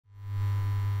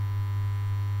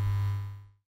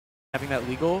having that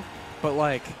legal, but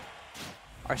like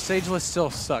our stage list still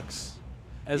sucks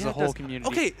as a whole community.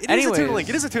 Okay, it is a Toon Link.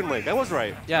 It is a Toon Link. I was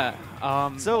right. Yeah.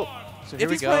 So here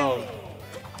we go.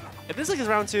 If this is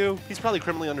round 2, he's probably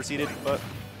criminally underseeded, but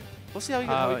we'll see how he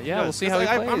goes. Yeah, we'll see how he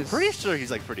plays. I'm pretty sure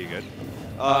he's like pretty good.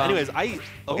 Anyways, okay,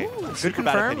 good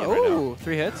confirm. Oh,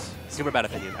 3 hits. Super bad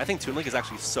opinion. I think Toon Link is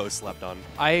actually so slept on.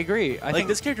 I agree. I think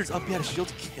this character's up out of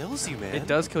shield kills you, man. It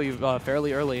does kill you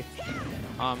fairly early.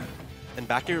 And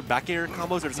back air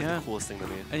combos are just like the coolest thing to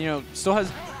me. And you know, still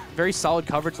has very solid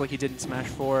coverage like he did in Smash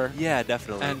 4. Yeah,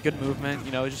 definitely. And good movement.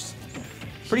 You know, just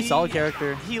pretty solid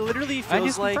character. He literally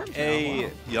feels like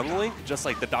a young Link, just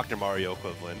like the Dr. Mario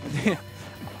equivalent.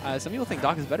 Some people think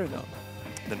Doc is better though.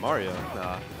 Than Mario?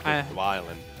 Nah.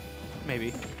 Wildin'.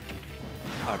 Maybe.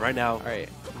 Right now. All right.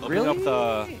 Opening up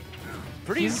the.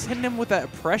 He's hitting him with that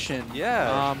oppression.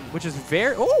 Yeah. Which is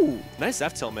very. Oh. Nice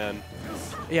F tilt, man.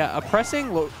 Yeah, oppressing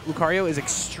Lucario is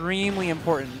extremely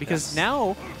important because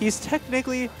now he's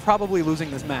technically probably losing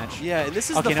this match. Yeah, and this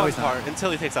is the fun part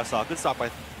until he takes that stock. Good stock by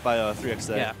 3x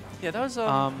there. Yeah. Yeah, that was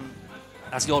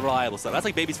that's the old reliable stuff. That's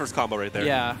like Baby's first combo right there.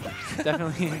 Yeah,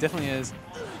 definitely is.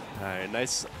 All right,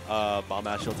 nice bomb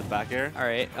ash shielded back air. All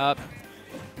right,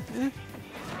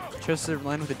 chose to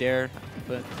land with a dare,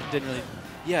 but didn't really.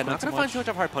 Yeah, not gonna find too much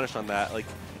of hard punish on that. Like,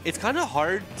 it's kind of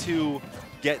hard to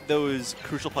get those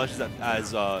crucial punishes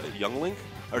as young Link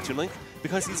or Toon Link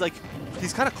because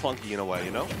he's kind of clunky in a way,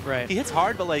 you know? Right. He hits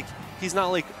hard, but he's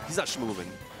not schmoving.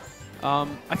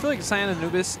 I feel like Xeno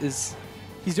Anubis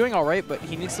he's doing all right, but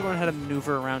he needs to learn how to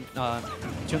maneuver around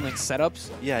Toon Link's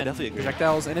setups. Yeah, I definitely agree.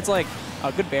 Projectiles, and it's like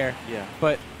a good bear. Yeah.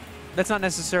 But that's not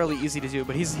necessarily easy to do.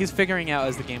 But he's figuring out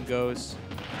as the game goes.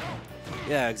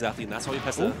 Yeah, exactly, and that's why we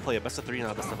have to play a best of 3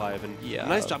 not a best of 5. And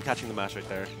nice job catching the match right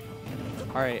there.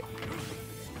 All right.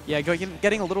 Yeah,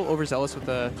 getting a little overzealous with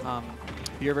the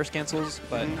reverse cancels,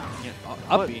 but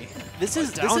up B. This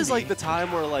is like the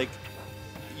time where like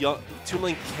Toon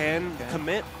Link can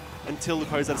commit until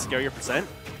Lucario's at a scarier percent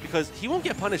because he won't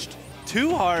get punished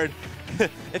too hard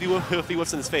if he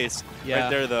whiffs in his face. Yeah. Right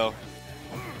there though.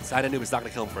 Xeno Anubis not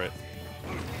gonna kill him for it.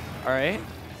 All right.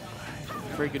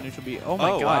 Very good neutral beat. Oh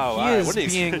my god, wow, he is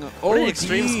being what an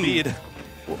extreme speed.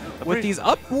 With these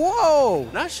up, whoa!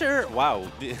 Not sure. Wow,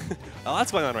 a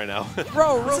lot's going on right now.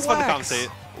 Bro, this is fun to commentate.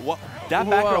 That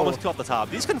back row almost killed off the top.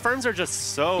 These confirms are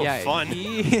just so fun.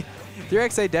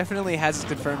 3XA definitely has his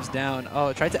confirms down.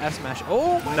 Oh, tried to F smash.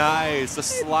 Oh, nice. The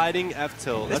sliding F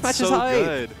tilt. This That's match so is hype.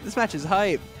 good. This match is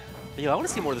hype. Yeah, I want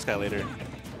to see more of this guy later.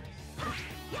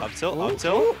 Up tilt, up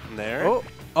tilt. There.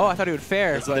 Oh, I thought he would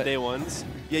fair. Those are the day ones.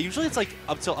 Yeah, usually it's like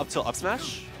up tilt, up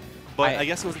smash. But I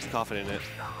guess he wasn't too confident in it.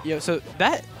 Yeah, so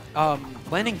that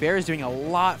landing bear is doing a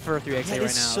lot for 3XA right now.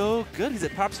 It's so good because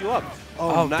it pops you up.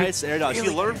 Oh, nice air dodge. He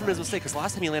learned from his mistake because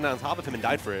last time he landed on top of him and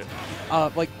died for it.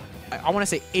 Like, I want to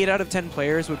say 8 out of 10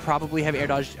 players would probably have air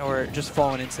dodged or just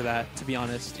fallen into that, to be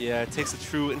honest. Yeah, it takes a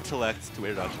true intellect to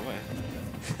air dodge away.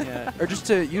 Yeah, or just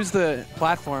to use the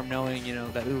platform knowing, you know,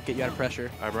 that it will get you out of pressure.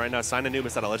 All right, right now, Xeno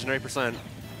Anubis at a legendary percent.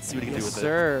 Let's see what he can do with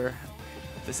it.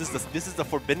 This is the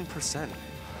forbidden percent.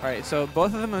 All right, so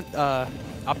both of them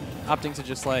opting to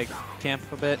just like camp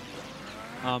a bit.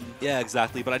 Yeah,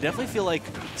 exactly. But I definitely feel like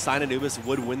Xeno Anubis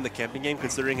would win the camping game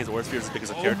considering his Aura Sphere is as big as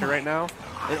a character right now.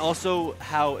 And also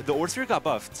how the Aura Sphere got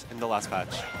buffed in the last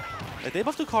patch. Like, they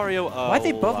buffed Lucario Why'd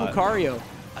they buff Lucario?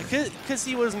 Because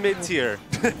he was mid-tier.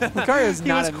 Lucario's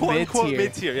not a mid-tier.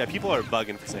 Mid-tier. Yeah, people are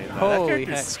bugging for saying that. Holy that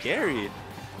character's scary.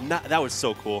 That was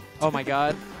so cool. Oh my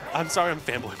god. I'm sorry I'm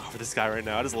fanboying over this guy right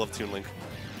now. I just love Toon Link.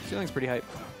 Toon Link's pretty hype.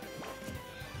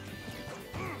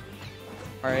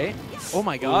 All right. Oh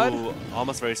my god. Ooh,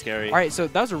 almost very scary. All right, so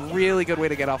that was a really good way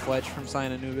to get off ledge from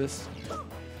Xeno Anubis.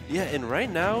 Yeah, and right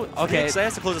now, XA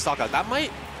has to close the stock out. That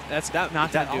might...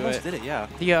 Not gonna do it. Almost did it, yeah.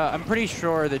 Yeah, I'm pretty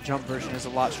sure the jump version is a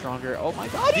lot stronger. Oh my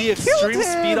god, the extreme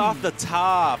speed off the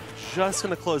top, just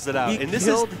gonna close it out. He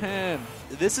killed him.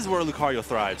 This is where Lucario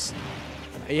thrives.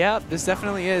 Yeah, this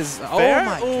definitely is. Fair? Oh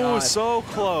my god. Oh, so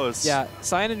close. Yeah,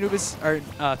 Xeno Anubis, or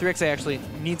 3XA actually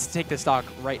needs to take the stock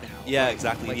right now. Yeah,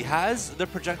 exactly. Like, he has the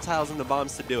projectiles and the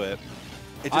bombs to do it.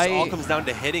 It just all comes down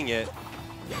to hitting it.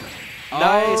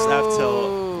 Nice F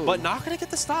tilt, but not gonna get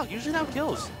the stock. Usually that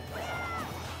kills.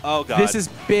 Oh god. This is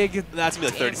big. That's gonna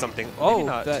be like 30 something. Oh,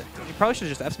 you probably should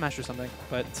have just F smashed or something,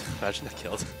 but imagine that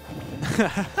killed.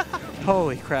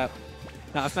 Holy crap.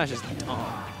 No, F smash is.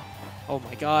 Oh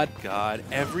my god. God,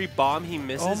 every bomb he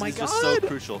misses is just so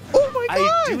crucial. Oh my god.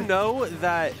 I do know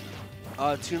that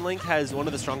Toon Link has one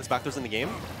of the strongest back throws in the game.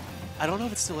 I don't know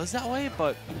if it still is that way,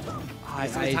 but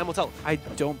time will tell. I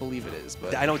don't believe it is,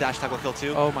 but I know dash attack will kill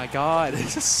too. oh my god.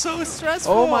 This is so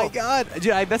stressful. Oh my god.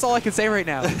 Dude, that's all I can say right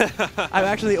now. I'm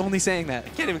actually only saying that. I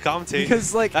can't even commentate.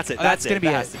 Because, like, that's it. That's going to be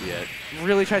it. That has to be it.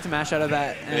 Really tried to mash out of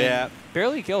that. And yeah.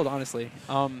 barely killed, honestly.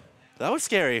 That was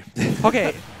scary.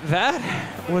 Okay,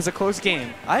 that was a close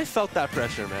game. I felt that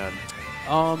pressure, man.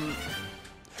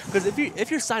 Because if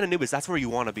you're signed Anubis, that's where you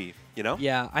want to be, you know?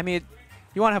 Yeah, I mean,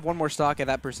 you want to have one more stock at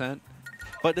that percent.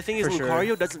 But the thing is, For Lucario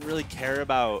sure. doesn't really care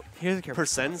about He doesn't care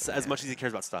percents as much as he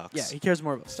cares about stocks. Yeah, he cares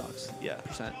more about stocks. Yeah.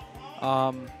 Percent.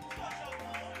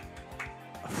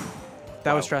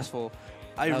 That was stressful.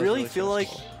 I really feel like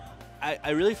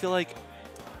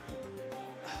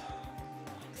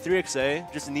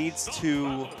 3XA just needs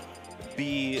to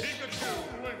be.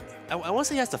 I want to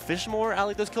say he has to fish more at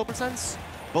like those kill percents,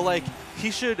 but like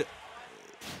he should,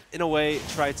 in a way,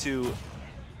 try to.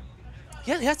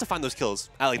 He has to find those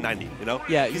kills at like 90, you know?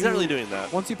 Yeah, he's not really doing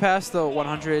that. Once you pass the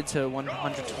 100 to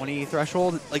 120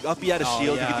 threshold, like up B out of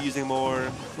shield, you could be using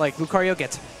more. Like Lucario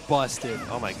gets busted.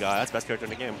 Oh my god, that's the best character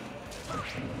in the game.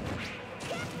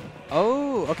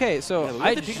 Oh, okay. So Yeah,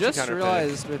 I just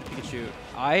realized with Pikachu,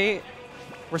 I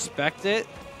respect it.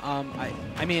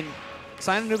 I mean,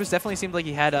 Xeno Anubis definitely seemed like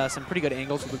he had some pretty good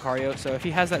angles with Lucario. So if he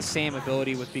has that same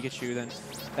ability with Pikachu, then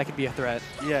that could be a threat.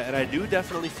 Yeah, and I do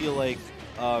definitely feel like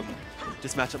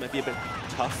this matchup might be a bit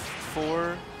tough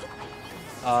for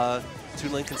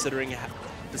Toon Link, considering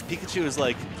this Pikachu is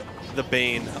like the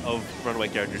bane of runaway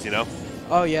characters, you know?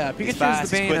 Oh yeah, Pikachu's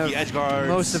the bane of edge guards.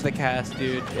 most of the cast,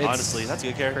 dude. It's honestly, that's a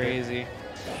good character. Crazy.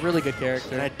 Really good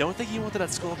character. And I don't think he wanted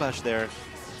that Skull Bash there.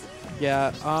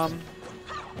 Yeah,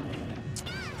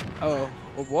 oh,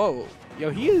 whoa.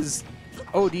 Yo, he is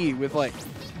OD with, like,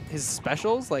 his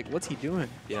specials. Like, what's he doing?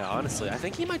 Yeah, honestly. I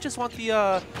think he might just want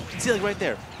the, see, like, right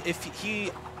there. If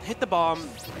he hit the bomb,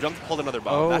 jumped, pulled another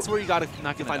bomb, that's where you got to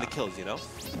find the kills, you know?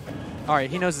 All right,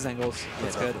 he knows his angles.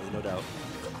 That's good. No doubt.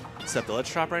 Except the ledge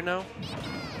trap right now.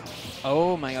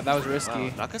 Oh, my God. That was risky. Wow.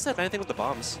 Not going to set anything with the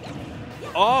bombs.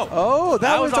 Oh! Oh,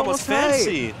 that was almost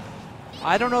fancy. Right.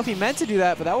 I don't know if he meant to do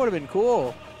that, but that would have been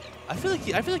cool. I feel like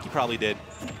he probably did.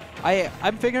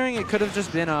 I'm figuring it could have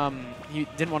just been he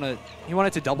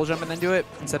wanted to double jump and then do it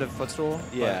instead of footstool.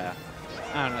 Yeah.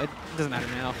 I don't know. It doesn't matter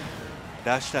now.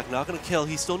 Dash attack not gonna kill.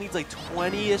 He still needs like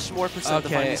 20-ish more percent to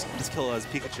find this kill as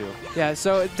Pikachu. Yeah,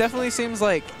 so it definitely seems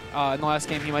like in the last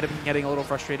game he might have been getting a little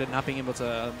frustrated not being able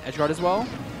to edge guard as well.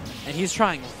 And he's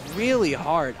trying really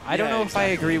hard. I don't know if I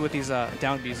agree with these down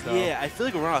Bs though. Yeah, I feel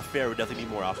like a run off fair would definitely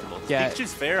be more optimal. Yeah.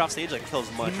 Pikachu's fair off stage like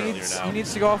kills much earlier now. He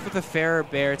needs to go off with a fair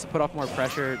bear to put off more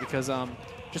pressure because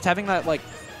just having that like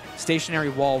stationary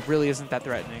wall really isn't that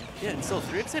threatening. Yeah, and still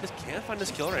 3XA just can't find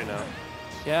this kill right now.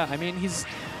 Yeah, I mean he's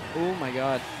oh my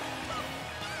god.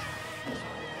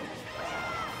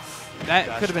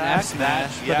 That could have been F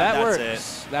smash, but that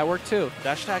works. That worked too.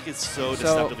 Dash attack is so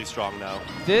deceptively strong now.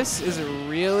 This is a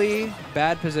really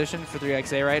bad position for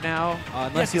 3XA right now,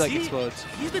 unless he like explodes.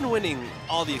 He's been winning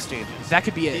all the exchanges. That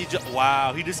could be it.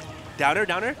 Wow, he just downer.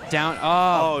 Down.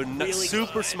 Oh, really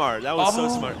super smart. That was so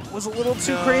smart. Was a little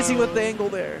too crazy with the angle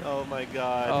there. Oh my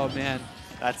god. Oh man.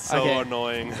 That's so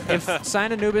annoying. If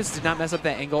Xeno Anubis did not mess up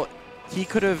that angle, he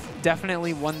could have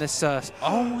definitely won this.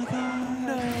 Oh my god.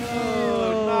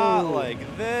 No, not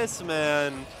like this,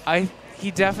 man.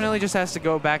 He definitely just has to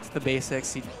go back to the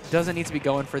basics. He doesn't need to be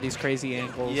going for these crazy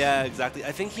angles. Yeah, exactly.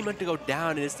 I think he meant to go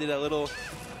down and just did that little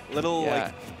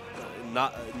like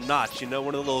notch, you know,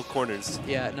 one of the little corners.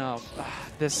 Yeah, no.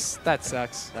 That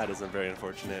sucks. That isn't very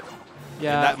unfortunate.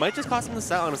 Yeah. And that might just cost him the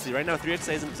set, honestly. Right now,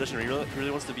 3XA is in a position where he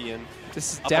really wants to be in.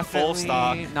 This is definitely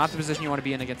not the position you want to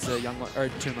be in against a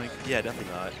Toon Link. Yeah,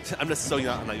 definitely not. I'm just so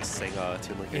I'm not used to saying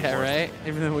Toon Link anymore. Yeah, right?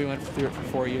 Even though we went through it for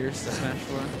 4 years to Smash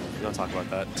 4. We don't talk about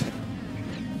that.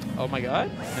 Oh my god.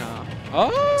 No.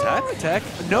 Oh! Tech?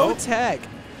 No tech.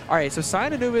 All right, so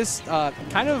Xeno Anubis,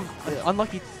 kind of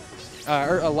unlucky,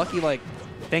 or a lucky like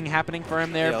thing happening for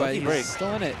him there, but he's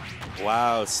still in it.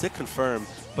 Wow, sick confirm.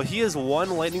 But he is one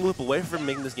lightning loop away from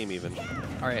making this game even.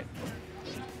 All right.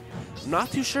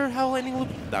 Not too sure how lightning loop.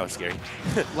 That was scary.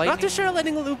 Not too sure how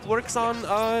lightning loop works on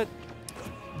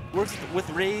works with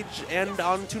Rage and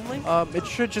on Toon Link. It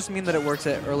should just mean that it works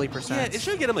at early percent. Yeah, it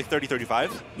should get him like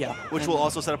 30-35. Yeah. Which will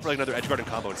also set up for like another edge guard and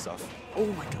combo and stuff. Oh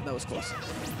my god, that was close.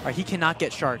 All right, he cannot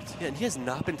get sharked. Yeah, and he has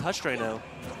not been touched right now.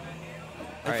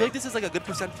 I feel like this is like a good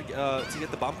percent to get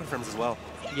the bomb confirms as well.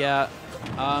 Yeah.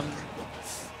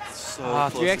 So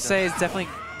 3XA has definitely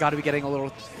got to be getting a little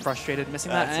frustrated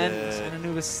missing that, and it.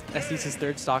 Anubis SD's his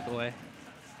third stock away.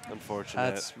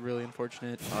 Unfortunate. That's really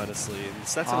unfortunate. Honestly.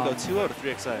 That's going to go 2-0 to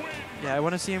 3XI. Yeah, I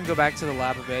want to see him go back to the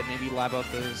lab a bit, maybe lab out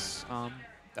those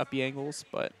up B angles,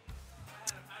 but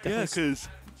Yeah, because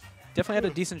definitely had a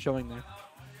decent showing there.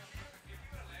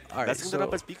 All right, that's going to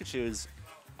up as Pikachu's.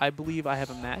 I believe I have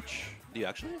a match. Do you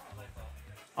actually?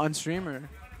 On streamer.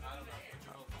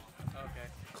 Okay.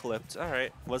 Clipped. All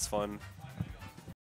right. Was fun.